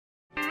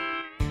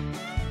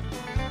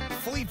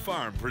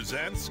Farm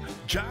presents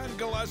John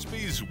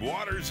Gillespie's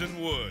Waters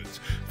and Woods.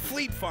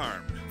 Fleet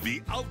Farm,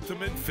 the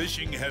ultimate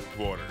fishing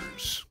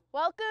headquarters.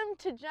 Welcome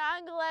to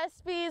John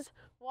Gillespie's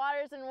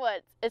Waters and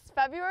Woods. It's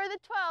February the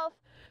 12th,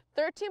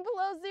 13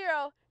 below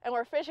zero, and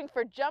we're fishing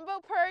for jumbo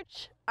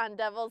perch on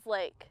Devils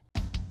Lake.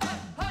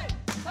 Hey,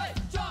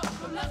 John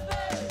Gillespie!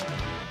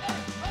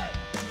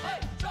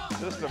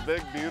 Just a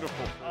big, beautiful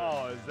fish.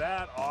 Oh, is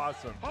that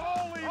awesome?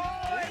 Holy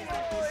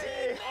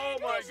moly! Oh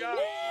my God!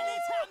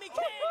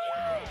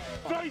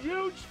 It's a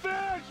huge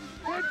fish!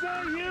 It's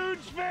a huge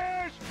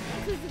fish!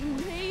 This is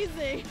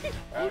amazing.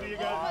 Who do you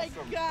got?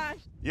 Oh my gosh.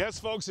 Yes,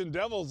 folks, in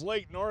Devils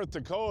Lake, North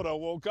Dakota,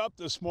 woke up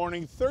this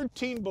morning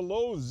 13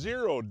 below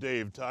zero,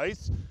 Dave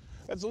Tice.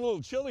 That's a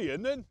little chilly,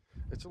 isn't it?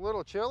 It's a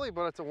little chilly,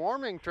 but it's a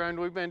warming trend.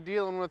 We've been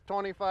dealing with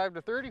 25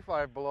 to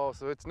 35 below,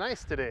 so it's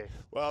nice today.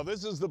 Well,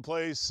 this is the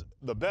place,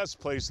 the best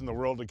place in the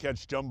world to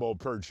catch jumbo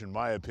perch, in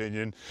my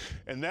opinion.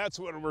 And that's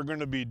what we're going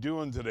to be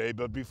doing today.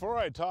 But before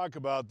I talk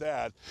about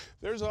that,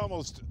 there's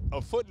almost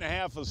 1.5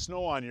 feet of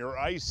snow on your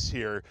ice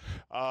here.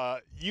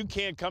 You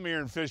can't come here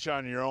and fish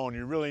on your own.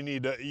 You really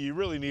need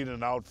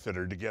an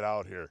outfitter to get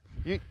out here.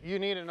 You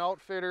need an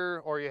outfitter,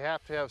 or you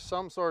have to have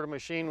some sort of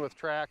machine with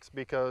tracks,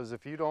 because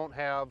if you don't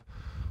have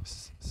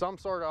some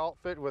sort of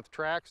outfit with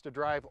tracks to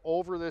drive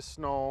over this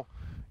snow,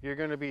 you're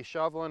going to be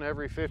shoveling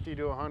every 50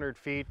 to 100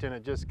 feet, and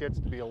it just gets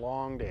to be a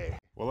long day.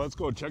 Well, let's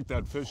go check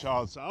that fish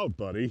house out,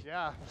 buddy.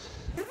 Yeah.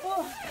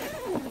 Oh,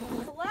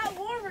 it's a lot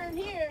warmer in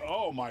here.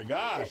 Oh my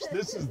gosh,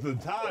 this is the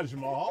Taj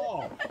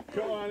Mahal.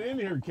 Come on in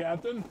here,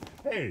 Captain.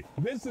 Hey,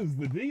 this is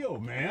the deal,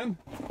 man.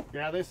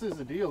 Yeah, this is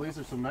the deal. These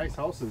are some nice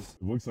houses.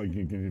 It looks like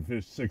you can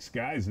fish 6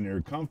 guys in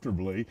here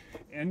comfortably,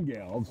 and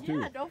gals too.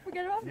 Yeah, don't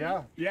forget about me.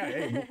 Yeah. Yeah,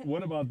 hey,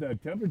 what about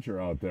that temperature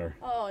out there?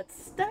 Oh,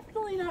 it's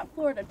definitely not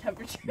Florida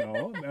temperature.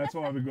 No, that's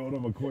why we go to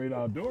McQuoid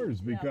Outdoors,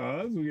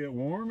 because we get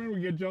warm and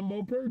we get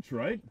jumbo perch,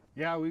 right?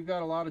 Yeah, we've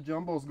got a lot of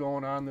jumbos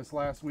going on this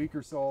last week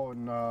or so,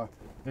 and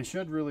it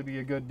should really be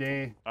a good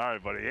day. All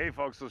right, buddy. Hey,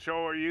 folks, we'll show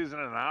what we're using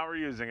and how we're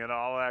using it.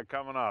 All that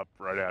coming up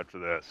right after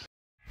this.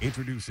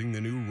 Introducing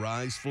the new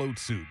Rise Float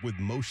Suit with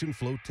Motion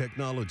Float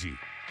technology.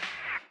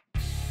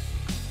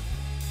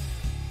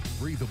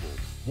 Breathable,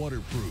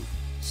 waterproof,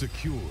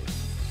 secure,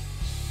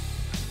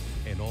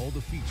 and all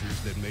the features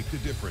that make the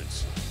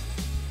difference.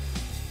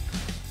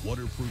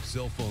 Waterproof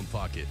cell phone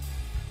pocket,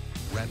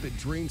 rapid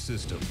drain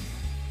system,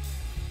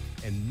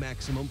 and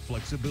maximum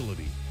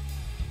flexibility.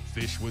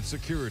 Fish with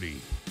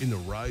security in the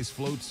Rise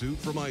Float Suit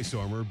from Ice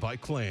Armor by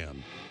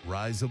Clam.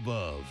 Rise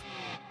above.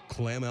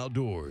 Clam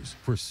Outdoors.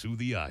 Pursue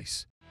the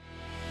ice.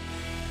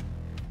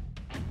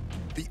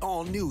 The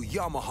all-new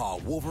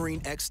Yamaha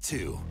Wolverine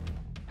X2.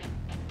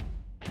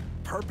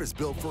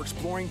 Purpose-built for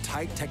exploring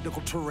tight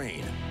technical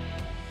terrain.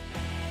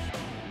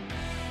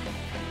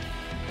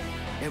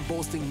 And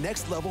boasting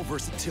next-level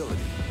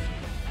versatility.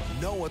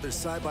 No other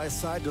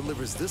side-by-side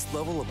delivers this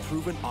level of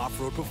proven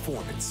off-road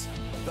performance.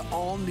 The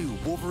all-new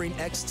Wolverine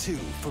X2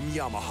 from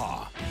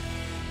Yamaha.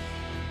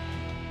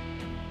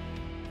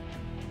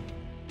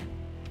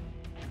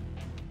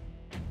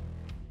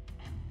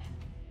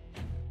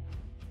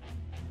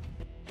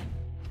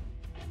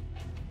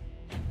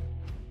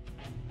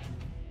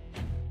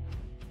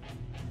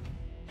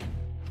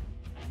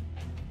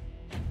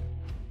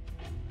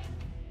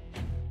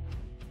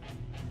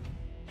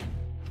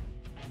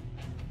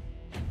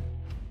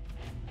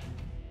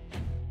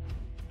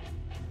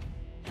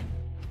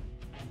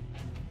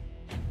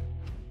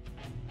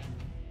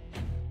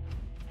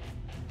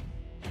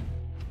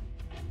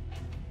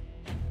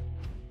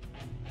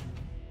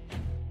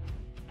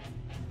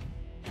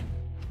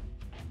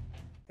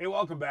 Hey,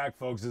 welcome back,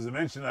 folks. As I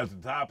mentioned at the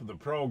top of the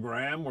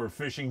program, we're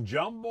fishing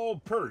jumbo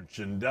perch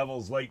in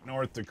Devils Lake,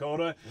 North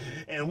Dakota.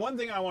 And one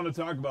thing I want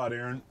to talk about,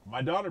 Aaron,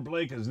 my daughter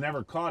Blake has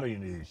never caught any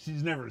of these.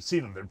 She's never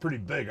seen them. They're pretty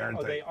big, aren't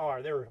they?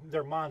 Oh, they are.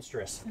 They're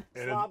monstrous.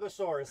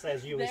 Slobosaurus,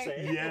 as you would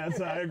say. Yes,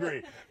 I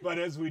agree. But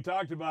as we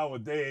talked about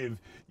with Dave,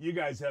 you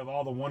guys have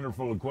all the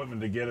wonderful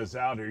equipment to get us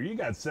out here. You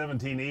got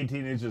 17,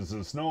 18 inches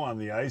of snow on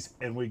the ice,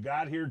 and we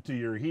got here to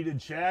your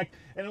heated shack,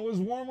 and it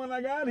was warm when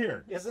I got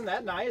here. Isn't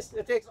that nice?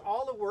 It takes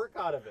all the work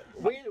out of it.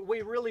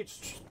 We really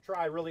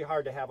try really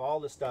hard to have all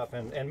the stuff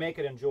and make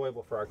it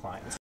enjoyable for our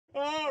clients.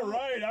 All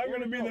right, I'm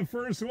going to be the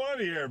first one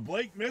here.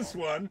 Blake missed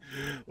one.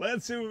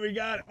 Let's see what we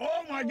got.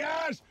 Oh my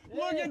gosh,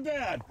 look at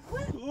that.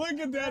 Look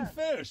at that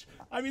fish.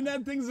 I mean,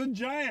 that thing's a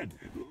giant.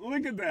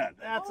 Look at that.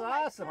 That's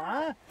awesome,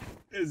 huh?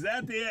 Is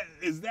that the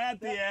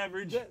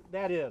average?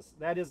 That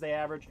is the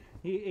average.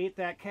 He ate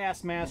that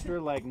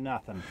Kastmaster like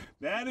nothing.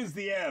 That is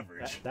the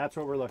average. That's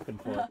what we're looking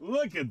for.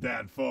 Look at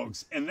that,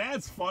 folks. And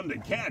that's fun to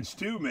catch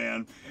too,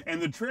 man.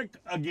 And the trick,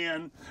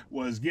 again,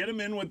 was get him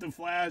in with the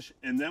flash,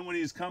 and then when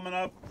he's coming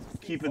up,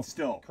 keep it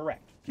still.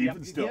 Correct. Keep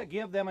it still.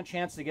 Give them a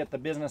chance to get the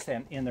business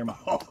in their mouth.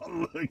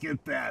 Oh, look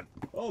at that.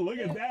 Oh, look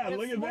at that.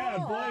 Look at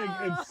that,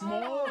 Blake. It's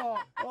small.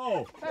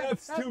 Oh,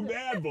 that's too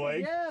bad,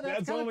 Blake. Yeah,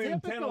 that's only a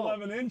 10, typical.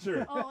 11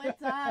 incher. Oh,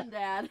 it's on,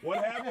 Dad.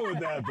 What happened with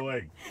that,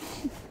 Blake?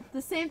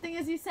 The same thing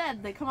as you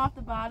said. They come off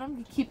the bottom,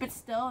 you keep it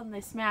still, and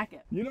they smack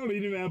it. You don't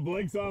even have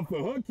Blake's off the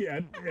hook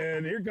yet,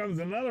 and here comes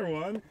another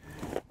one.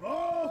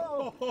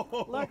 Oh!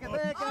 Look at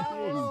that, guys.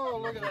 Oh,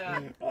 look at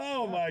that.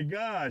 Oh my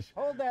gosh.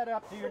 Hold that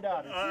up to your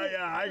daughter.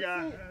 Yeah, I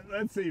got.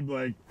 Let's see,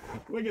 Blake.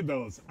 Look at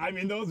those. I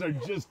mean, those are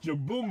just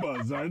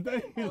jaboombas, aren't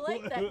they? I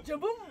like that.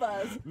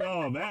 Jaboombas.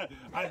 No,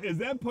 is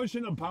that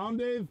pushing a pound,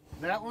 Dave?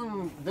 That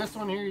one, this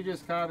one here you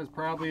just caught is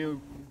probably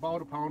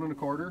about 1.25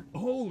 pounds.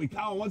 Holy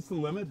cow! What's the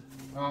limit?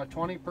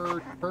 20 per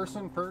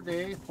person per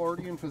day,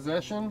 40 in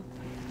possession.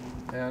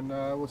 And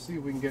we'll see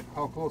if we can get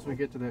how close we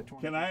get to that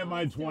 20. Can I have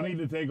my 20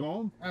 to take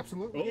home?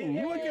 Absolutely.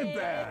 Oh, look at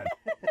that!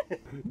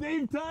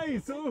 Dave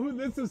Tice, oh,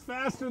 this is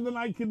faster than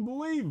I can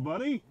believe,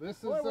 buddy. This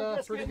is we're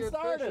just pretty getting good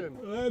started.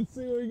 fishing. Let's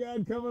see what we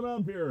got coming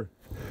up here.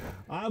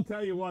 I'll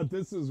tell you what,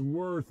 this is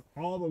worth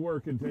all the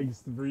work it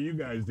takes for you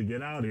guys to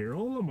get out here.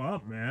 Hold them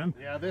up, man.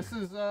 Yeah, this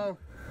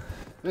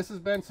has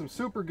been some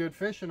super good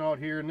fishing out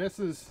here, and this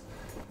is,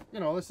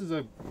 this is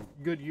a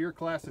good year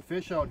class of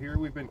fish out here.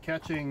 We've been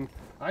catching,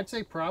 I'd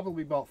say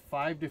probably about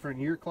 5 different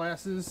year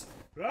classes.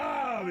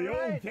 Ah, the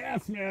old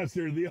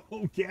Kastmaster, the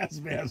old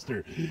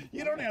Kastmaster.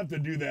 You don't have to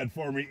do that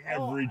for me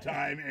every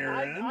time,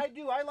 Aaron. I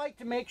do. I like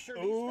to make sure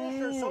these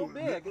fish are so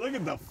big. Look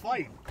at the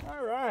fight.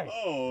 All right.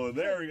 Oh,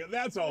 there we go.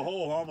 That's a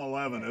whole hum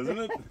 11, isn't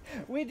it?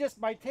 We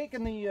just, by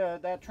taking the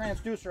that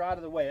transducer out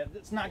of the way,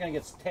 it's not going to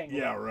get tangled.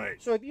 Yeah,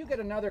 right. So if you get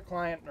another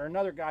client or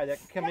another guy that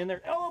can come in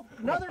there, oh,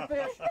 another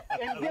fish,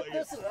 and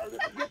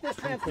get this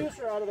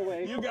transducer out of the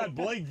way. You got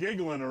Blake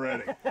giggling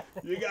already.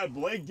 You got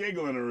Blake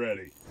giggling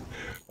already.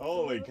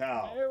 Holy cow.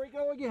 There we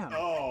go again.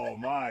 Oh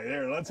my,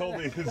 there, let's hold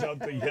these up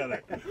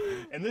together.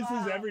 And this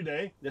is every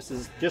day? This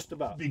is just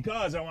about.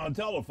 Because I want to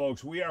tell the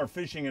folks, we are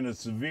fishing in a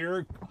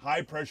severe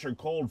high pressure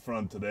cold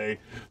front today.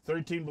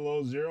 13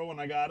 below zero when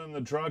I got in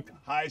the truck,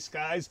 high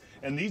skies,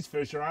 and these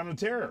fish are on a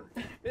tear.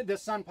 The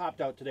sun popped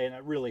out today and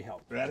that really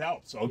helped. That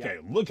helps. Okay,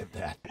 look at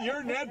that.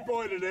 You're net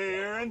boy today,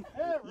 Aaron.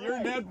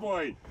 You're net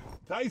boy.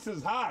 Tice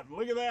is hot.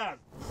 Look at that.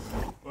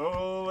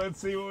 Oh, let's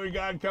see what we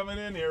got coming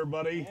in here,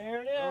 buddy.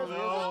 There it is.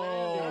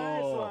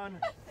 Nice one.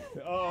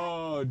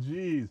 Oh,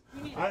 geez.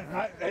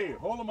 Hey,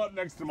 hold them up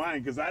next to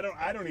mine because I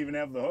don't even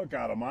have the hook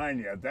out of mine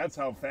yet. That's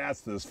how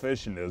fast this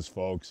fishing is,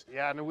 folks.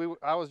 Yeah, and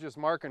I was just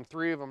marking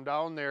 3 of them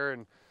down there,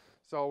 and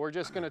so we're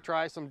just going to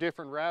try some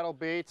different rattle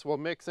baits. We'll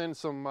mix in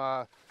some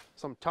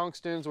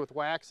tungstens with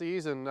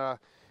waxies, and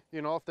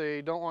if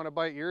they don't want to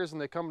bite yours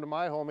and they come to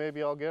my home,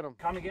 maybe I'll get them.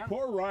 Come again?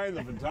 Poor Ryan,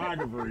 the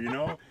photographer,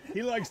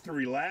 he likes to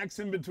relax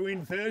in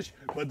between fish,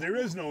 but there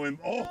is no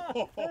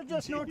there's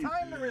just no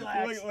time to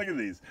relax. Look at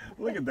these.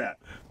 Look at that.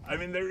 I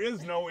mean, there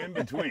is no in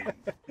between,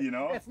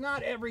 It's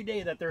not every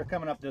day that they're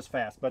coming up this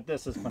fast, but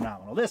this is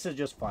phenomenal. This is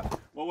just fun.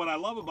 Well, what I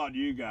love about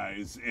you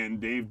guys, and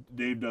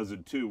Dave does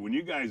it too, when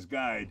you guys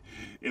guide,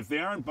 if they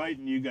aren't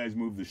biting, you guys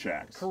move the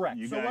shacks. Correct.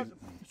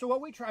 So what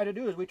we try to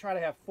do is we try to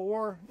have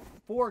four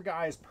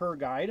guys per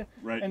guide,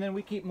 right. And then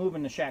we keep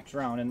moving the shacks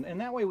around, and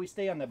that way we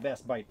stay on the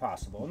best bite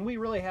possible. And we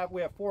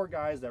have 4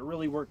 guys that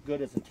really work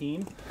good as a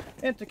team,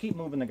 and to keep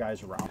moving the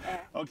guys around.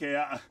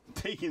 Okay,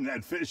 taking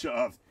that fish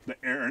off the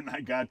Aaron,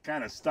 I got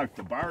kind of stuck.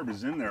 The barb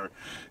is in there.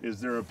 Is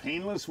there a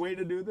painless way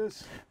to do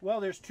this? Well,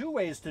 there's 2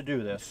 ways to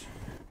do this.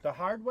 The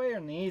hard way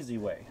and the easy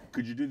way.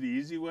 Could you do the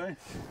easy way?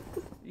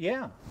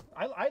 Yeah.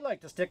 I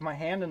like to stick my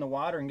hand in the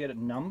water and get it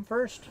numb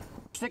first.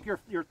 Stick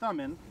your thumb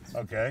in.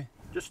 Okay.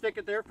 Just stick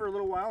it there for a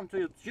little while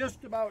until it's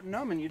just about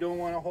numb and you don't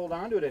want to hold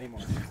on to it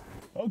anymore.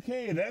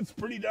 Okay, that's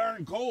pretty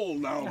darn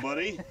cold now,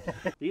 buddy.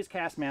 These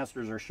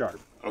Kastmasters are sharp.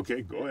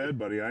 Okay, go ahead,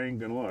 buddy. I ain't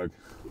gonna look.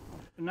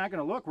 I'm not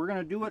gonna look. We're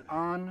gonna do it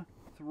on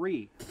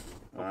 3.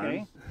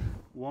 Okay?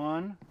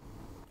 1,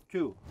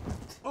 2.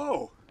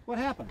 Oh! What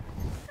happened?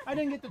 I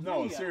didn't get the 3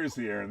 No, yet.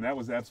 seriously, Aaron, that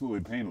was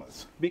absolutely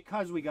painless.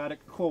 Because we got it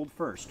cold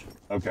first.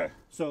 Okay.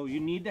 So you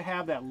need to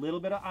have that little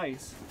bit of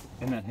ice,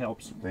 and that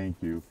helps. Thank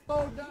you.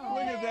 Oh, no.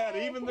 Look at that,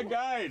 even the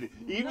guide.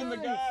 The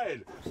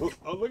guide.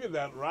 Oh, look at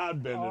that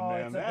rod bending,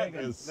 man. That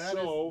is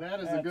That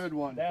is a good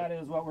one. That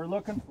is what we're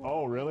looking for.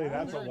 Oh, really?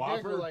 That's a Digger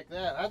whopper? like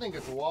that. I think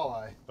it's a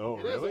walleye. Oh,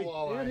 It really? is a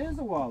walleye. It is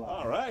a walleye.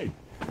 All right.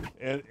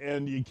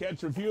 And you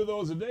catch a few of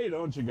those a day,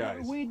 don't you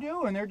guys? We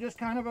do, and they're just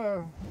kind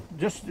of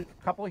just a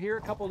couple here,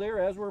 a couple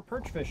there as we're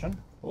perch fishing.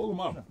 Hold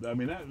them up. I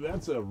mean,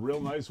 that's a real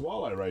nice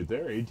walleye right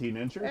there,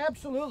 18-incher.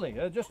 Absolutely,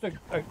 just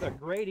a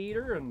great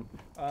eater, and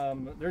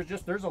there's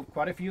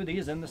quite a few of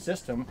these in the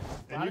system.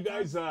 And you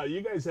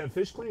guys have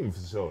fish cleaning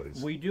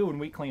facilities. We do, and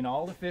we clean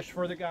all the fish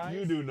for the guys.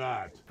 You do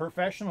not.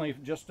 Professionally,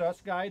 just us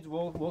guides.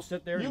 We'll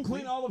sit there. You and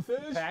clean all the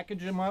fish?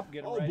 Package them up,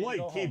 get them Oh, ready Blake,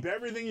 to go keep home.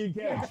 everything you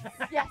catch.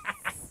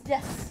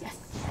 Yes.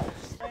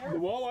 The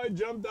walleye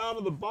jumped out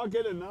of the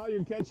bucket, and now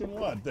you're catching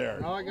what there?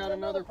 Now I got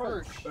another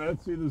perch.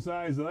 Let's see the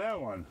size of that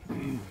one.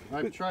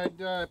 I've tried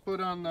put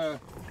on that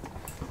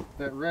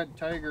red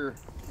tiger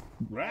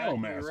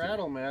Rattlemaster.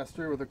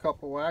 Rattlemaster with a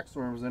couple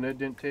waxworms, and it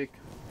didn't take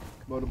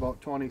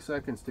about 20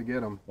 seconds to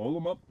get them. Hold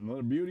them up,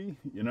 another beauty,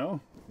 you know?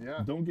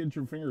 Yeah. Don't get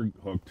your finger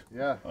hooked.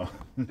 Yeah.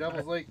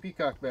 Devil's Lake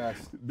peacock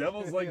bass.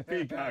 Devil's Lake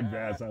peacock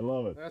bass, I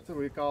love it. That's what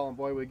we call them.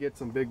 Boy, we get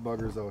some big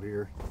buggers out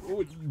here.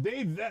 Oh,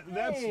 Dave,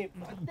 that's... Hey,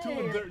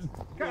 Dave,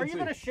 are you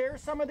going to share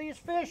some of these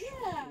fish?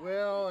 Yeah.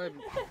 Well,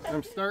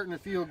 I'm starting to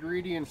feel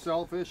greedy and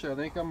selfish. I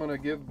think I'm going to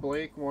give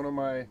Blake one of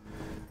my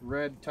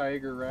red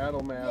tiger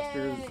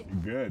Rattlemasters. Yay.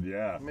 Good,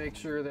 yeah. Make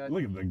sure that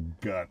Look at the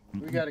gut.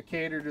 we got to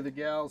cater to the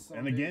gals. some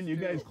And again, days, you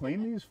too. guys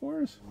clean these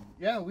for us?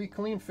 Yeah, we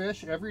clean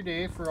fish every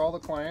day for all the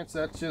clients.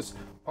 That's just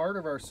part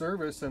of our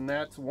service, and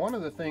that's one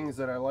of the things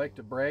that I like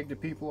to brag to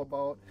people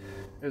about.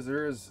 Is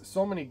there is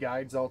so many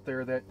guides out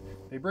there that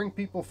they bring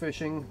people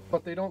fishing,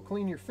 but they don't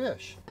clean your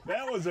fish.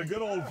 That was a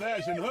good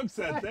old-fashioned hook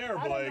set there,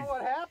 I don't Blake. know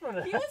what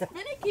happened. He was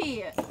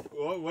finicky.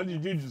 What did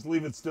you do? Just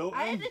leave it still?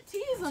 I had to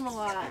tease him a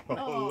lot.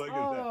 Oh, look at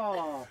that.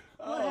 Oh,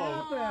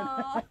 what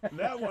happened?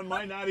 That one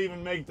might not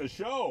even make the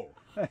show.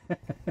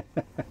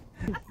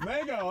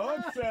 Mega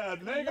hook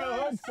set, mega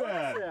hook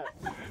set.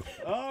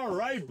 All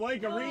right,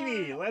 Blake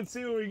Arini, let's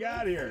see what we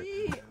got here.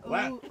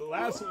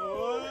 Last,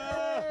 whoa,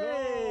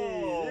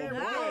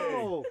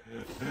 Whoa.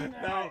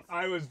 Now,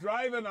 I was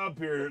driving up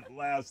here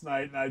last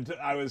night, and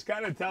I was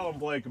kind of telling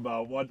Blake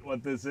about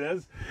what this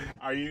is.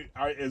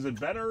 Is it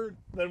better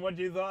than what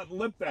you thought?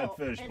 Lip that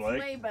fish, It's Blake.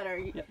 way better.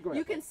 go ahead.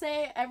 You can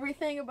say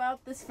everything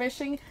about this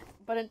fishing,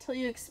 but until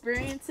you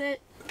experience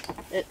it,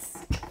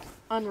 it's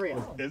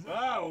unreal.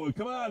 Oh,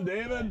 come on,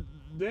 David.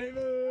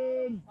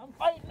 David. I'm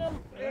fighting him.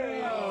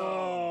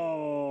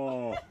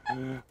 Oh.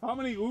 How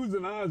many oohs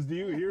and ahs do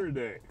you hear a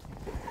day?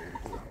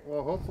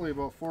 Well, hopefully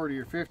about 40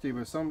 or 50,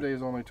 but some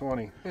days only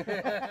 20.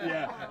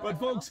 Yeah, but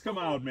folks, come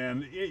out,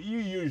 man. You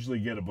usually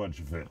get a bunch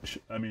of fish.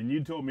 I mean,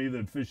 you told me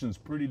that fishing's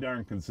pretty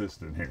darn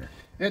consistent here.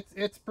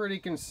 It's pretty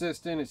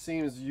consistent. It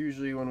seems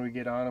usually when we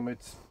get on them,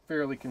 it's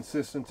fairly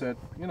consistent at,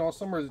 you know,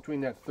 somewhere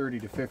between that 30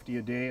 to 50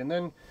 a day, and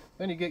then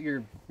you get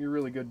your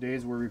really good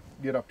days where we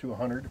get up to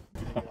 100.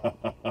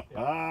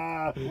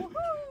 Ah,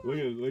 look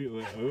at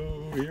that.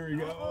 Oh, here we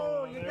go.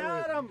 Oh, you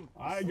got him.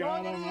 I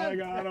got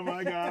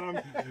him.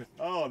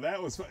 Oh,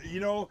 that was fun. You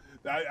know,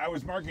 I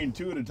was marking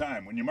 2 at a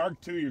time. When you mark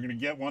 2, you're going to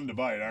get one to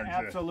bite, aren't you?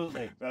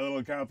 Absolutely. That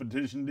little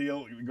competition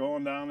deal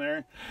going down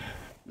there.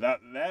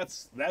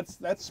 That's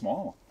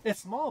small.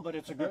 It's small, but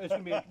it's going to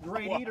be a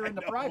great eater in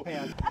the fry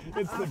pan.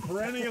 It's the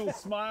perennial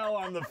smile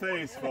on the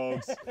face,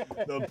 folks.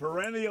 The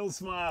perennial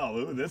smile.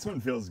 Ooh, this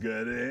one feels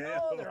good.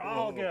 Oh, they're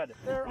all good.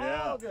 They're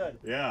all good.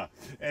 Yeah.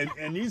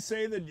 And you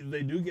say that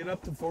they do get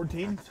up to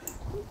 14?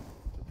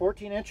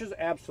 14 inches,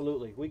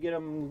 absolutely. We get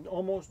them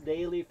almost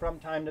daily from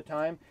time to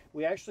time.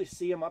 We actually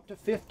see them up to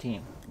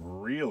 15.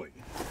 Really?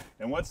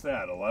 And what's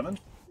that, 11?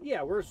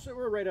 Yeah, we're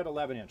right at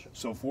 11 inches.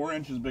 So 4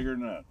 inches bigger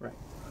than that. Right.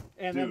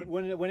 And Dude.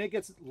 then when it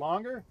gets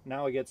longer,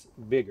 now it gets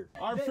bigger.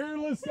 Our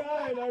fearless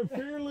guide, our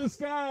fearless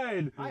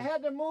guide. I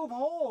had to move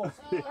holes.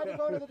 I had to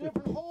go to the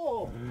different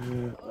hole.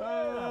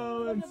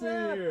 Oh, let's see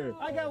here.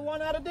 I got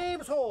one out of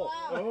Dave's hole.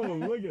 Oh,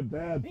 look at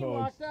that, He folks.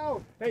 walked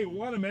out. Hey,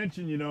 want to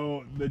mention, you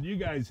know, that you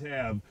guys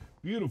have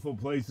beautiful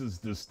places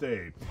to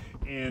stay.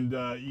 And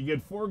you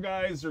get 4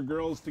 guys or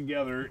girls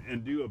together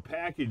and do a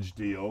package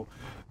deal.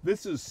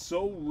 This is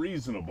so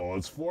reasonable.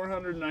 It's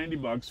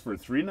 $490 for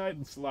 3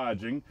 nights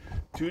lodging,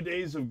 2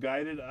 days of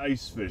guided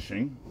ice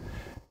fishing,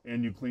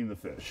 and you clean the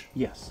fish.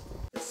 Yes.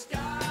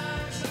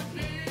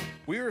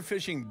 We are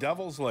fishing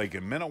Devils Lake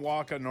in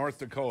Minnewaukan, North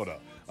Dakota,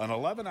 an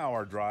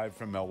 11-hour drive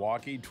from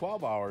Milwaukee,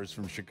 12 hours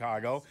from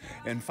Chicago,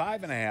 and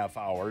 5.5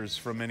 hours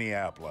from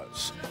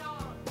Minneapolis.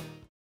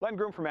 Len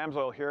Groom from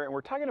AMSOIL here, and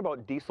we're talking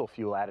about diesel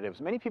fuel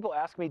additives. Many people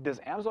ask me, does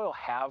AMSOIL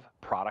have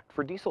product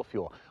for diesel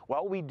fuel?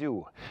 Well, we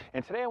do.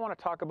 And today I want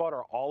to talk about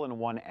our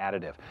all-in-one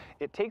additive.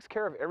 It takes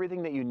care of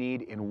everything that you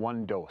need in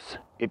one dose.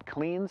 It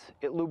cleans,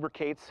 it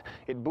lubricates,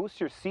 it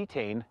boosts your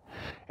cetane,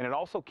 and it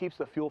also keeps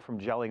the fuel from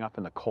gelling up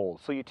in the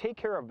cold. So you take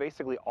care of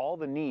basically all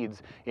the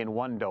needs in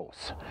one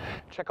dose.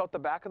 Check out the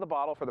back of the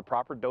bottle for the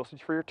proper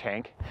dosage for your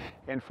tank.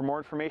 And for more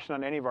information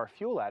on any of our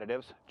fuel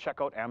additives, check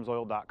out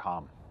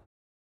amsoil.com.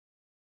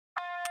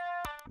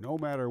 No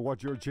matter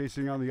what you're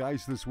chasing on the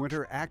ice this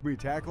winter, Acme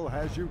Tackle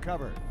has you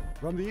covered.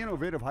 From the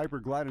innovative Hyper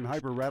Glide and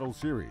Hyper Rattle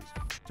series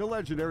to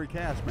legendary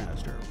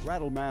Kastmaster,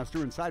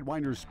 Rattlemaster, and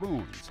Sidewinder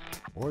spoons,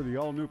 or the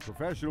all-new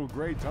professional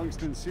grade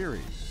tungsten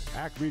series,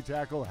 Acme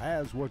Tackle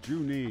has what you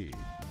need.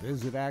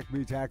 Visit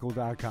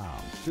acmetackle.com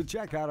to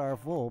check out our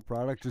full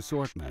product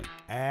assortment.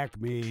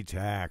 Acme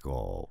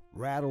Tackle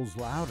rattles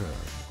louder,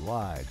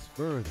 glides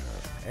further,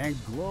 and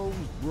glows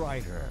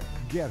brighter.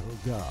 Get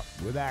hooked up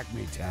with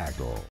Acme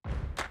Tackle.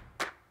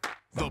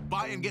 The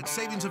Buy and Get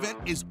Savings event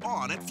is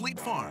on at Fleet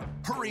Farm.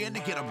 Hurry in to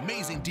get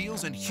amazing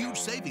deals and huge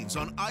savings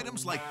on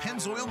items like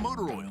Pennzoil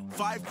Motor Oil.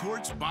 5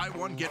 quarts, buy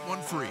 1, get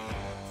 1 free.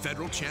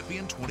 Federal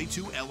Champion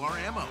 22 LR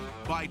ammo.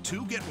 Buy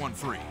 2, get 1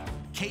 free.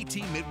 KT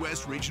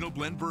Midwest Regional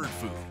Blend Bird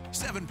Food,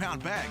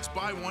 7-pound bags,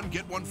 buy one,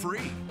 get one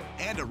free.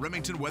 And a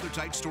Remington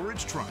WeatherTight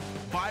storage trunk,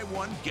 buy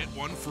one, get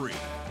one free.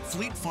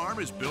 Fleet Farm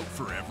is built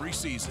for every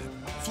season.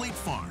 Fleet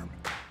Farm,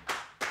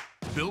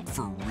 built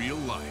for real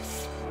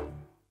life.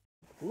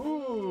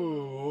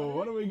 Ooh,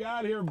 what do we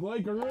got here,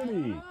 Blake or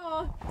Rudy?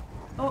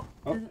 Oh,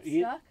 is it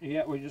stuck?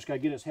 Yeah, we just got to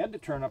get his head to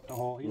turn up the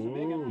hole. He's a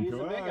big one. He's a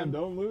big one.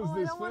 Don't lose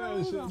this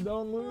fish.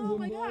 Don't lose him,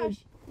 my Blake. gosh.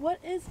 What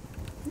is...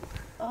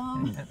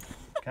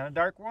 Kind of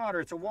dark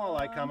water. It's a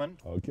walleye coming.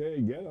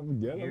 Okay, get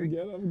him, get him,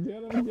 get him,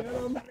 get him, get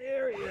him.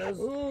 There he is.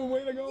 Ooh,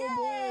 way to go,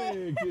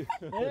 Blake.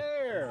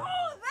 There.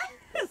 Oh,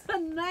 that is a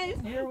nice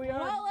Here we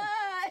are.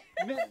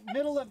 walleye.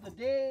 Middle of the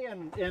day,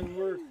 and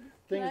we're...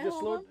 Things just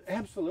slowed,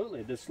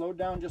 absolutely, just slowed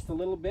down just a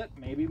little bit,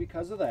 maybe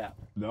because of that.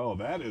 No,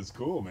 that is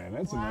cool, man.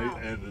 That's a nice,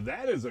 and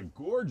that is a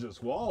gorgeous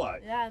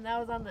walleye. Yeah, and that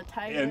was on the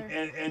Tiger.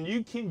 And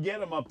you can get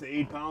them up to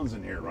 8 pounds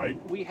in here, right?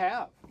 We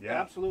have, Yeah.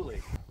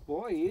 absolutely.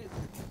 Boy, he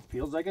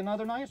feels like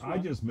another nice one. I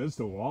just missed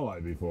a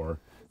walleye before.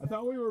 I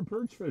thought we were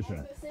perch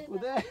fishing.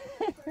 With that,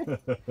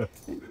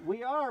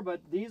 we are, but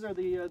these are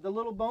the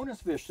little bonus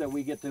fish that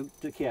we get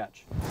to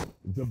catch.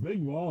 It's a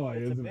big walleye,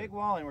 It's a isn't big it?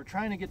 walleye, and we're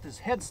trying to get this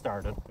head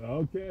started.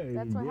 Okay.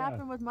 That's what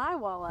happened with my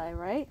walleye,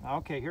 right?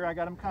 Okay, here I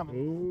got him coming.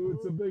 Ooh,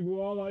 it's a big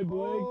walleye,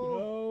 Blake.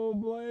 Oh,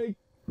 Blake.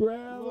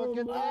 Grab Look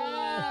him. at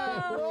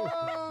that.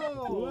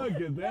 Oh,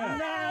 look at that.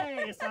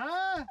 Nice,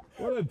 huh?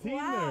 What a team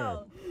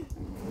Wow.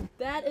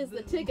 That is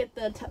the ticket.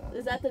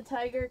 Is that the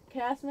Tiger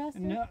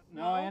Kastmasters?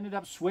 No, I ended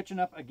up switching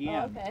up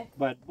again. Oh, okay.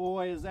 But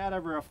boy, is that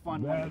ever a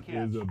fun one to That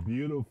catch. is a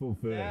beautiful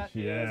fish, That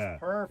yeah. is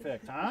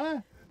perfect,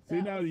 huh?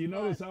 See, now, you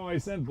notice how I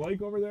sent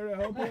Blake over there to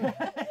help you?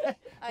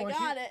 I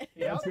got it.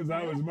 That's because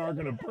I was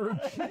marking a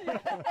perch.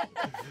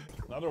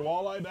 Another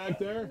walleye back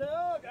there?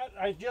 No,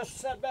 I just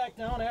sat back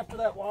down after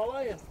that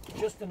walleye, and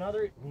just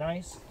another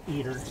nice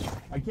eater.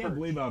 I can't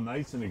believe how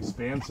nice and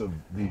expansive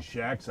these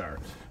shacks are.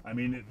 I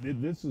mean,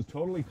 this is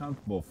totally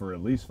comfortable for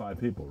at least 5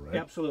 people, right?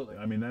 Absolutely.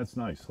 I mean, that's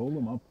nice. Hold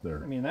them up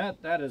there. I mean,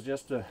 that is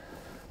just a...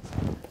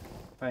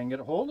 If I can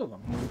get a hold of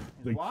them,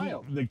 it's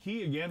wild. The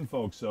key again,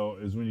 folks, though,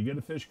 is when you get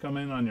a fish come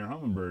in on your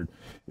hummingbird,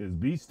 is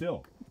be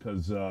still,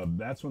 because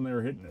that's when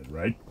they're hitting it,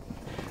 right?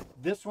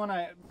 This one,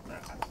 I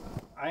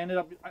ended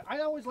up,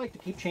 I always like to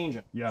keep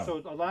changing. Yeah.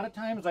 So a lot of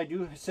times I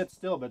do sit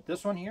still, but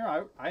this one here,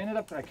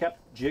 I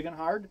kept jigging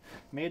hard,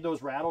 made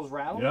those rattles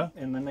rattle, Yeah.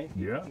 and then they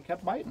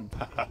kept biting.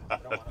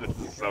 This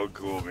is so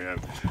cool,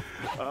 man.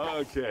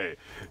 Okay,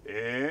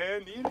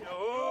 and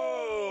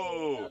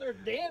Another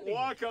dandy.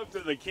 walk up to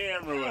the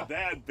camera with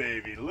that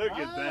baby. Look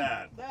at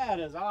that. That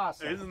is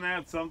awesome. Isn't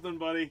that something,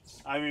 buddy?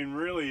 I mean,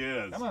 really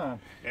is. Come on.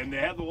 And they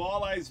have the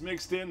walleyes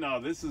mixed in. Now,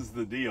 this is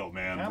the deal,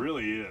 man. Yep.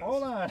 Really is.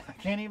 Hold on. I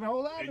can't even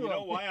hold on And to you know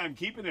them. why I'm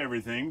keeping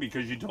everything?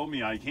 Because you told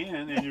me I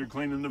can, and you're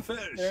cleaning the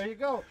fish. There you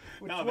go.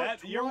 Now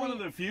you're one of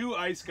the few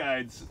ice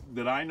guides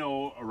that I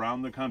know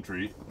around the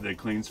country that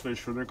cleans fish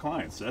for their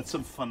clients. That's a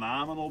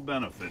phenomenal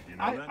benefit, you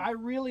know that? I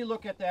really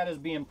look at that as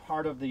being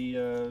part of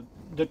the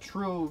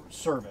true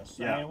service.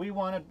 Yeah. I mean, we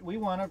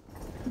want to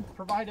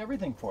provide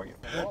everything for you.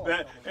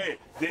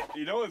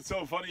 You know what's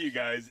so funny, you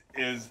guys,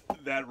 is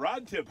that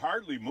rod tip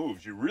hardly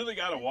moves. You really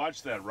got to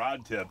watch that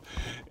rod tip,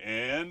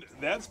 and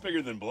that's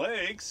bigger than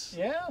Blake's.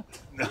 Yeah.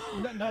 No,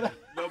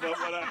 No, but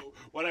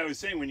what I was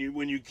saying,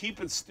 when you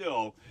keep it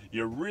still,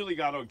 you really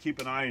got to keep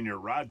an eye on your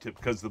rod tip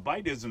because the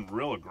bite isn't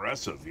real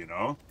aggressive, you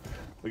know?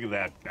 Look at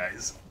that,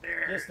 guys.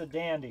 There. Just a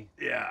dandy.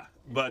 Yeah,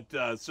 but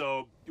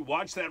so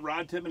watch that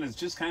rod tip, and it's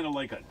just kind of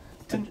like a...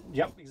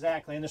 Yep,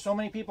 exactly. And there's so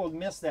many people who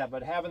miss that,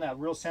 but having that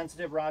real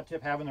sensitive rod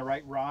tip, having the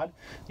right rod,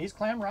 these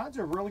clam rods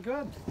are really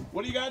good.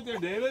 What do you got there,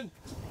 David?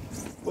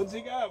 What's he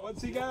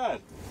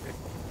got?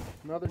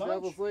 Another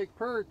Devils Lake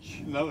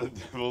Perch. Another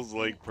Devils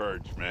Lake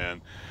Perch,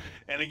 man.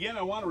 And again,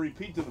 I want to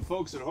repeat to the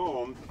folks at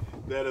home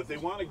that if they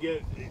want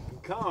to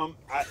come,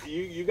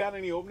 you got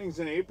any openings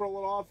in April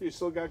at all? If you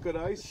still got good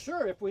ice?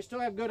 Sure, if we still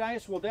have good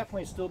ice, we'll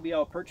definitely still be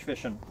out perch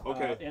fishing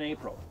in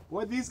April.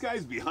 Well, these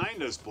guys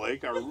behind us,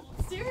 Blake,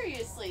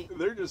 Seriously.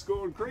 they're just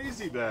going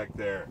crazy back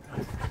there.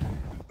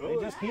 They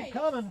just keep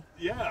coming.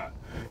 Yeah.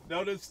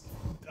 Notice,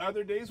 are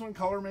there days when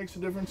color makes a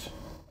difference?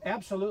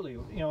 Absolutely.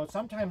 You know,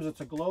 sometimes it's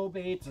a glow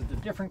bait, it's a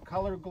different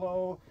color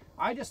glow.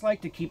 I just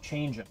like to keep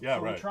changing. Yeah,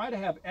 so right. we try to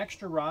have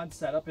extra rods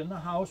set up in the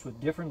house with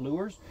different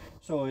lures.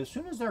 So as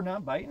soon as they're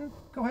not biting,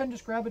 go ahead and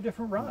just grab a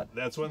different rod.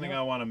 That's one thing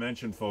I want to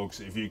mention, folks.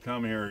 If you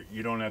come here,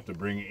 you don't have to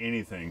bring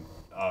anything,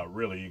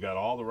 really. You got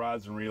all the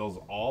rods and reels,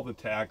 all the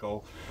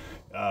tackle.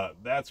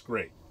 That's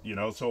great. You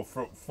know, so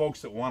for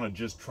folks that want to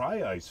just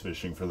try ice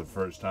fishing for the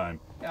first time,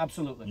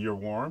 absolutely. You're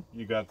warm,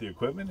 you got the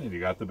equipment, and you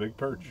got the big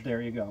perch.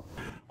 There you go.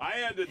 I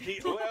had to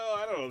teach, well,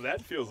 I don't know,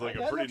 that feels like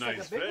a pretty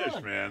nice fish,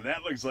 man.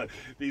 That looks like,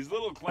 these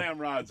little clam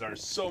rods are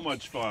so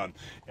much fun.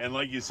 And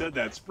like you said,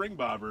 that spring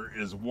bobber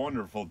is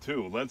wonderful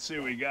too. Let's see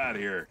what we got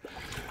here.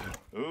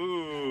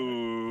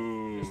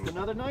 Ooh. Just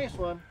another nice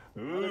one.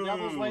 Another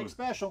Devils Lake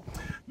special.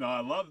 No,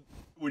 I love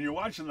when you're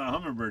watching the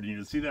hummingbird and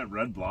you see that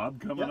red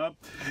blob coming up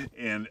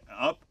and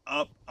up,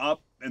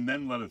 and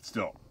then let it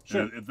still.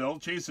 Sure. If they'll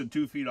chase it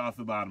 2 feet off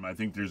the bottom, I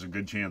think there's a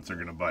good chance they're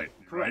going to bite.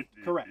 Correct.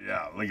 Right? Correct.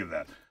 Yeah, look at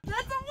that.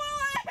 That's a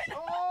walleye!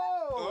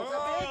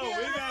 Oh,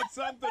 we got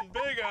something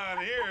big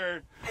on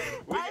here.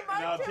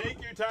 Now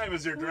take your time.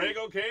 Is your drag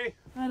okay?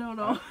 I don't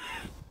know.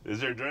 Is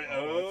there drag?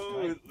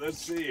 Oh, let's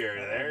see here.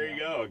 There you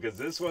go. Because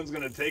this one's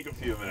going to take a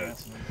few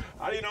minutes.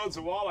 How do you know it's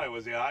a walleye?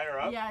 Was he higher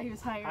up? Yeah, he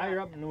was higher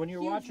up. And when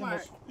you're Huge watching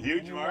mark. this,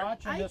 Huge mark.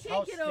 I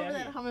can't get over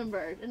that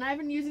hummingbird, and I've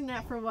been using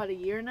that for what, a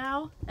year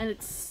now, and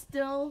it's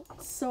still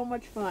so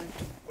much fun.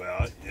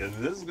 Well, and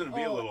this is going to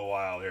be a little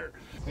while here.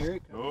 Here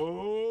it comes.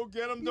 Oh,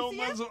 get him! Don't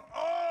miss him.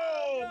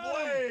 Oh,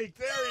 Blake!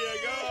 There you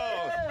go.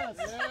 Yes.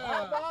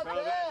 How about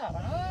that?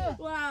 Huh?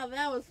 Wow,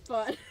 that was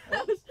fun.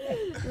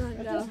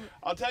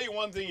 I'll tell you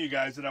one thing, you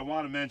guys, that I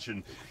want to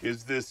mention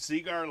is this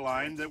Seagar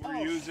line that we're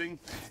using,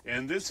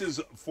 and this is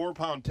a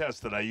 4-pound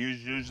test that I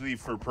use usually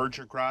for perch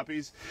or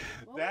crappies.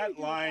 That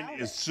line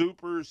is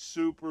super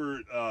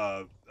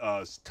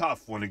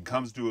tough when it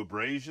comes to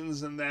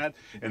abrasions and that,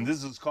 and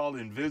this is called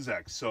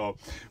Invisex. So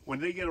when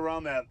they get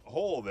around that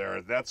hole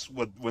there, that's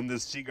when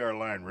this Seagar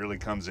line really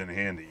comes in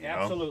handy. You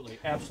Absolutely,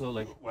 know?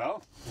 absolutely.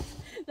 Well,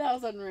 that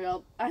was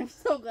unreal. I'm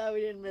so glad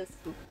we didn't miss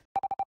him.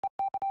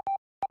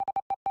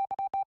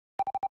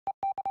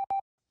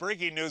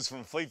 breaking news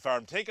from Fleet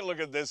Farm. Take a look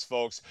at this,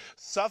 folks.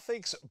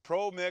 Suffolk's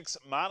Pro Mix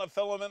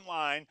monofilament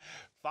line,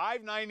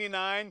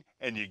 $5.99,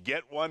 and you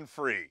get one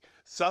free.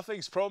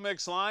 Suffolk's Pro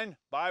Mix line,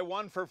 buy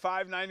one for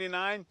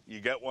 $5.99, you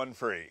get one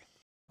free.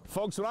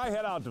 Folks, when I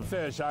head out to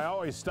fish, I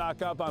always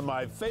stock up on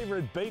my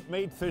favorite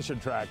Baitmate fish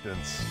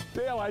attractants.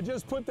 Dale, I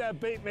just put that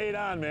Baitmate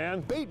on,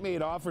 man.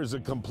 Baitmate offers a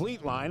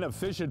complete line of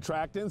fish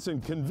attractants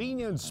and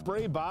convenient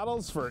spray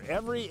bottles for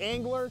every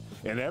angler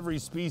and every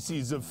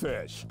species of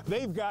fish.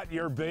 They've got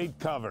your bait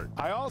covered.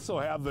 I also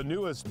have the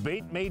newest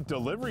Baitmate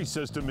delivery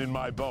system in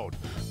my boat,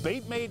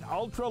 Baitmate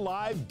Ultra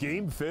Live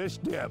Game Fish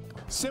Dip.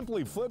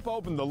 Simply flip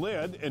open the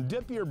lid and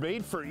dip your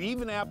bait for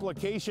even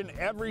application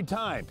every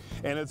time,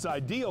 and it's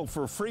ideal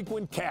for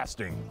frequent casting.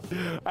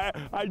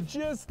 I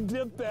just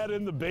dipped that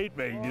in the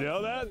Baitmate, you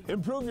know that?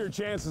 Improve your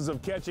chances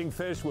of catching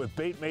fish with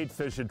Baitmate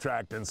fish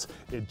attractants.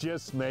 It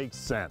just makes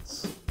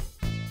sense.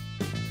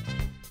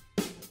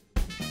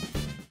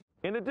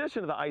 In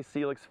addition to the Ice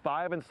Helix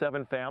 5 and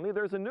 7 family,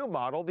 there's a new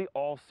model, the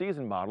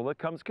all-season model, that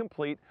comes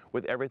complete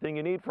with everything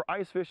you need for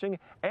ice fishing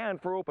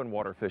and for open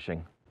water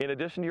fishing. In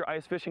addition to your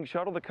ice fishing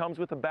shuttle that comes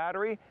with a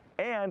battery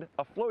and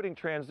a floating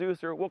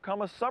transducer, will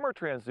come a summer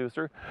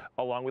transducer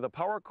along with a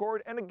power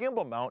cord and a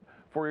gimbal mount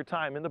for your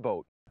time in the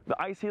boat. The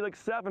Ice Helix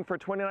 7 for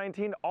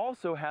 2019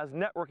 also has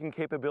networking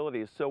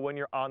capabilities, so when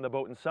you're on the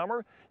boat in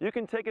summer, you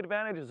can take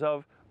advantages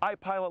of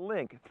iPilot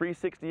Link,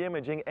 360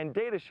 imaging, and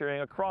data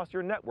sharing across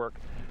your network,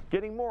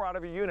 getting more out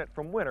of your unit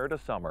from winter to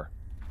summer.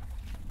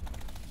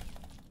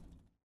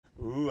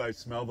 Ooh, I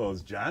smell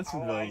those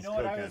Johnsonvilles I know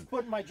cooking. it. I was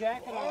putting my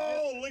jacket on.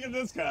 Oh, look at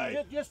this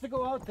guy. Just to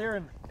go out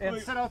there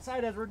and sit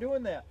outside as we're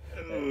doing that.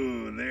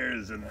 Ooh,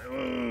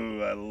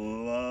 ooh, I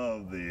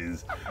love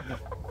these.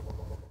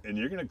 And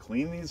you're going to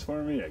clean these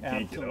for me? I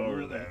can't get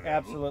over that. Man.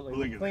 Absolutely.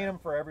 Look We at clean that. them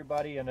for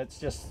everybody, and it's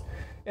just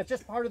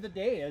part of the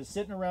day is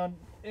sitting around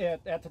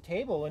at the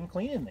table and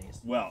cleaning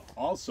these. Well,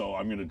 also,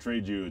 I'm going to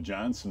trade you a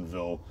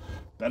Johnsonville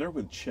better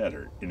with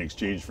cheddar in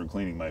exchange for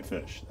cleaning my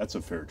fish. That's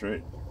a fair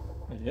trade.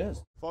 It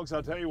is. Folks,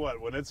 I'll tell you what,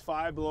 when it's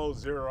 5 below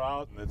zero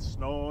out and it's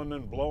snowing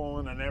and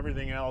blowing and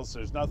everything else,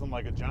 there's nothing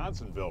like a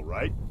Johnsonville,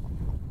 right?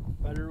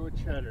 Better with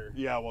cheddar.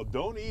 Yeah, well,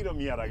 don't eat them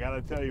yet. I got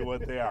to tell you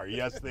what they are.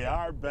 Yes, they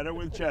are better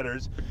with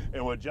cheddars.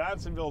 And what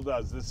Johnsonville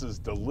does, this is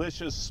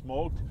delicious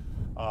smoked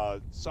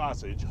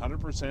sausage,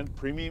 100%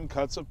 premium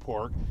cuts of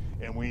pork,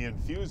 and we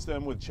infuse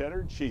them with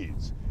cheddar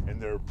cheese.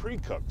 And they're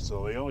pre-cooked,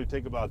 so they only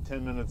take about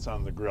 10 minutes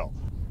on the grill.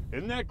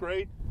 Isn't that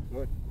great?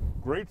 Good.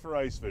 Great for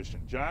ice fishing.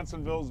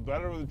 Johnsonville's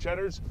better with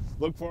cheddars.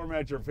 Look for them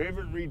at your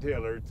favorite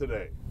retailer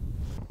today.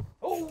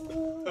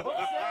 Oh!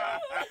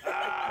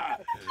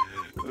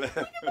 Look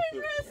at my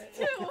wrist,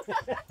 too.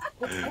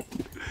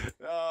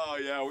 Oh,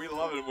 yeah, we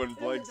love it when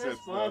Blake sits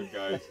down,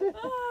 guys.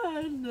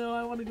 Oh, no,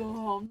 I want to go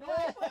home. No,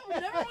 I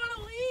never want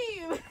to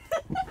leave.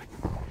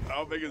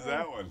 How big is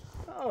that one?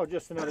 Oh,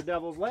 just another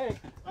Devil's Lake.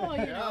 Oh,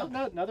 you know.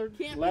 Another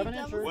Can't 11 beat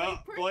incher. Devil's Well,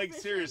 Lake perch Blake,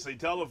 fishing. seriously,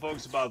 tell the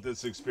folks about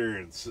this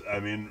experience. I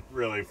mean,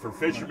 really, for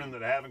fishermen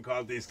that haven't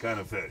caught these kind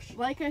of fish.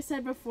 Like I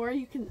said before,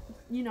 you can,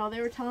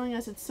 they were telling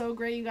us it's so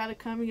great, you gotta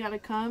come,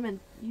 and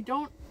you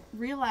don't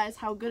realize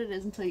how good it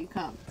is until you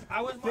come.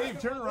 Dave,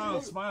 turn around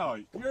and smile.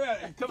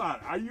 Come on,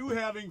 are you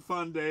having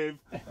fun, Dave?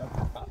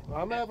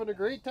 I'm having a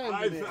great time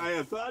today.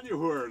 I thought you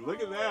were.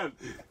 Look at that.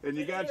 And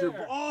you got your...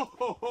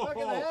 Oh! Look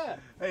at that.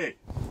 Hey,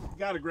 you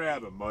got to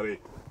grab him, buddy,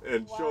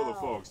 and show the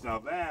folks. Now,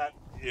 that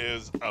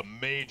is a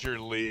major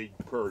league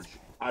perch.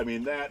 I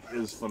mean, that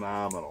is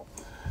phenomenal.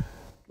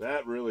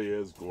 That really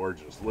is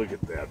gorgeous. Look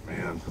at that,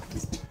 man.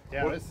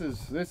 Yeah, this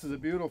is a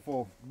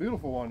beautiful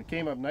one. It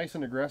came up nice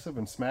and aggressive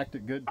and smacked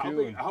it good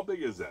too. How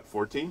big is that?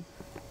 14?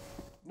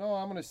 No,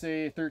 I'm gonna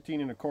say 13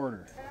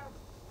 1/4.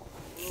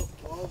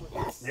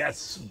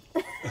 Yes.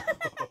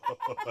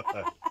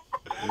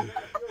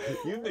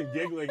 You've been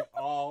giggling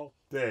all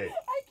day.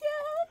 I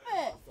can't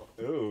help it.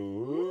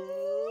 Ooh,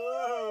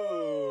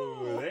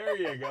 there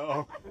you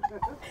go.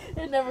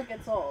 It never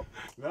gets old.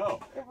 No.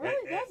 It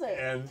really doesn't.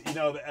 And you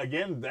know,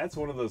 again, that's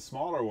one of the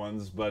smaller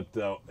ones, but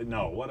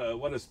no,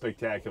 what a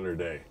spectacular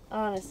day.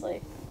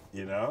 Honestly.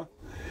 You know?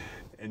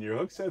 And your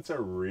hook sets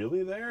are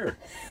really there.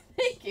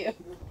 Thank you.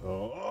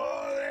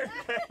 Oh,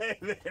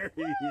 there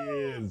he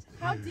is.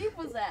 How deep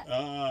was that?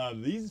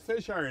 These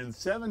fish are in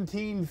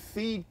 17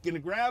 feet. Gonna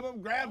grab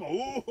them? Grab them.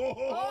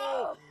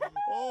 Oh,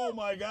 oh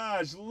my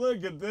gosh,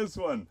 look at this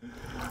one.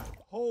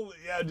 Holy,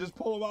 yeah, just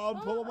pull them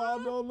out,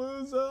 don't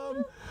lose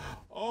them.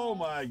 Oh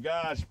my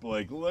gosh,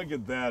 Blake, look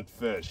at that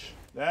fish.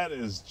 That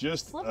is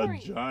just Slippery.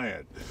 a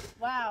giant.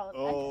 Wow, that's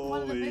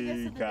one of the biggest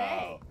Holy of the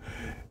cow. day.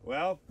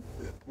 Well,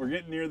 we're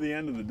getting near the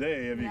end of the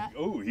day. Have Yeah. you,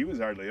 oh, he was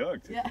hardly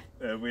hooked. Yeah.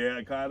 Have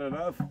we caught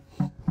enough?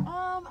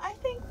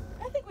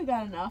 I think we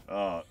got enough.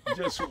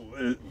 Just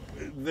a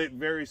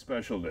very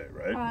special day,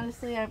 right?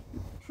 Honestly, I'm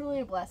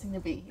truly a blessing to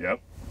be here. Yep.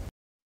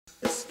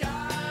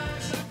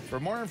 For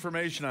more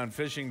information on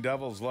fishing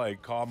Devils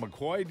Lake, call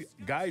McQuoid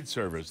Guide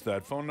Service.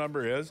 That phone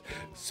number is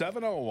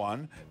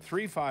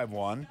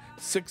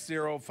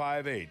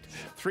 701-351-6058.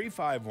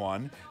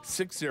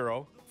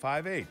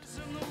 351-6058.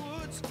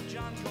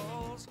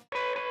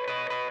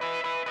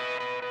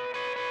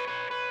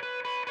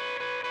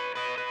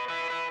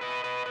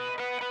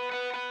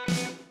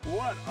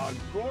 What a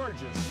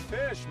gorgeous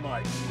fish,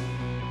 Mike.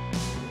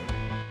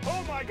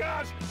 Oh my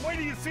gosh, wait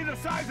till you see the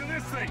size of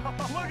this thing.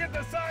 Look at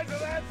the size of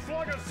that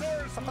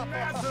Sluggosaurus,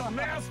 massive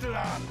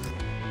mastodon.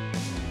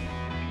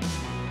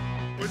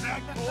 Was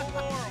that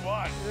polo or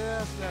what?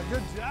 Yes,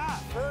 good job.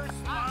 First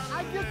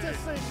I get to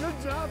say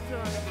good job,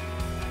 Johnny.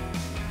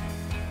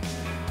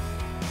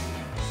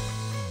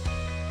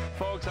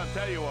 Folks, I'll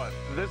tell you what,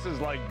 this is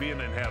like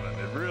being in heaven.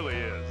 It really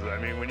is. I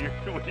mean, when you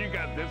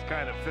got this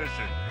kind of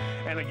fishing.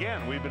 And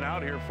again, we've been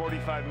out here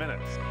 45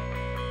 minutes.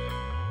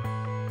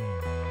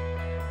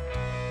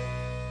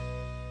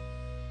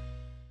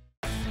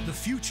 The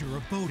future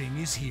of boating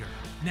is here.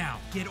 Now,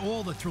 get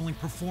all the thrilling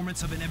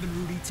performance of an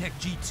Evinrude E-Tech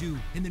G2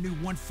 in the new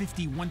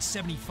 150,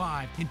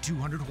 175, and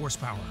 200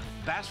 horsepower.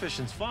 Bass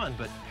fishing's fun,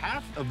 but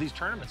half of these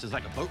tournaments is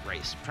like a boat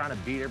race, trying to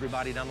beat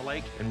everybody down the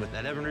lake. And with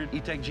that Evinrude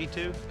E-Tech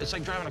G2, it's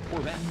like driving a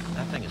Corvette.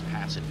 That thing is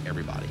passing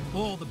everybody.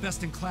 All the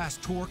best-in-class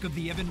torque of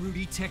the Evinrude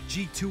E-Tech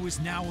G2 is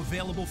now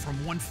available from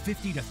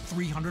 150 to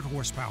 300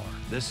 horsepower.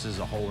 This is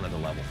a whole other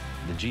level.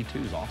 The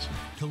G2 is awesome.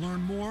 To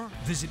learn more,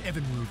 visit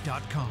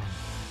evinrude.com.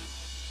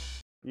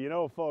 You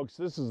know, folks,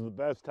 this is the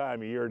best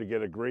time of year to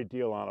get a great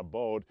deal on a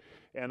boat.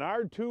 And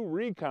our two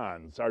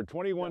Recons, our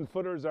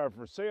 21-footers, are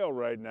for sale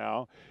right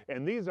now.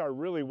 And these are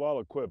really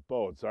well-equipped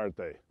boats, aren't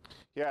they?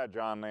 Yeah,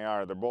 John, they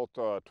are. They're both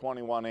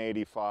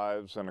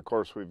 2185s. And, of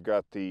course, we've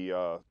got the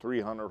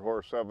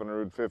 300-horse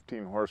Evinrude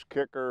 15-horse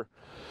kicker.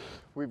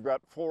 We've got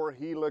 4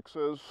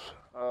 helixes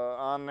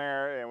on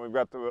there, and we've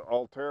got the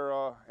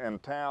Altera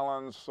and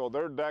Talons. So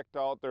they're decked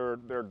out. They're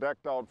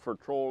decked out for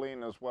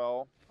trolling as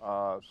well.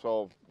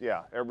 So,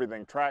 yeah,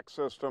 everything, track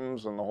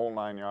systems and the whole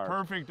 9 yards.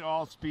 Perfect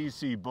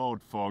all-species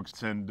boat,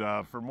 folks. And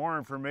for more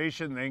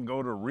information, they can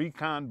go to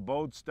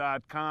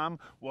reconboats.com.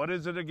 What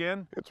is it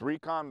again? It's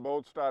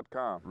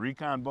reconboats.com.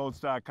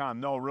 Reconboats.com.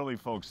 No, really,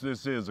 folks,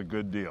 this is a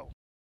good deal.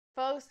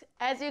 Folks,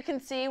 as you can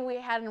see, we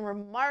had a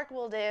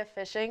remarkable day of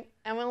fishing,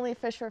 and we only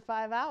fished for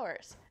 5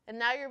 hours. And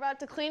now you're about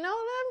to clean all of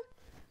them?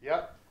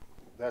 Yep,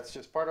 that's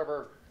just part of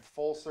our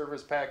full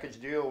service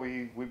package deal.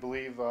 We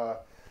believe,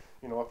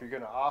 you know, if you're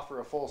going to offer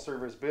a full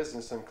service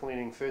business, then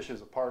cleaning fish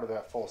is a part of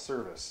that full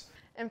service.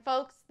 And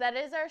folks, that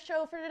is our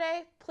show for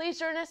today. Please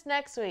join us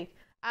next week.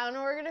 I don't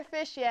know where we're going to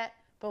fish yet,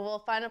 but we'll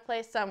find a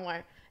place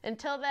somewhere.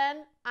 Until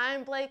then,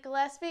 I'm Blake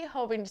Gillespie,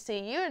 hoping to see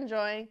you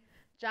enjoying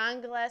John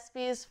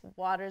Gillespie's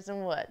Waters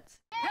and Woods.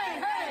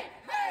 Hey, hey,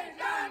 hey,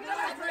 John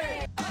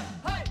Gillespie!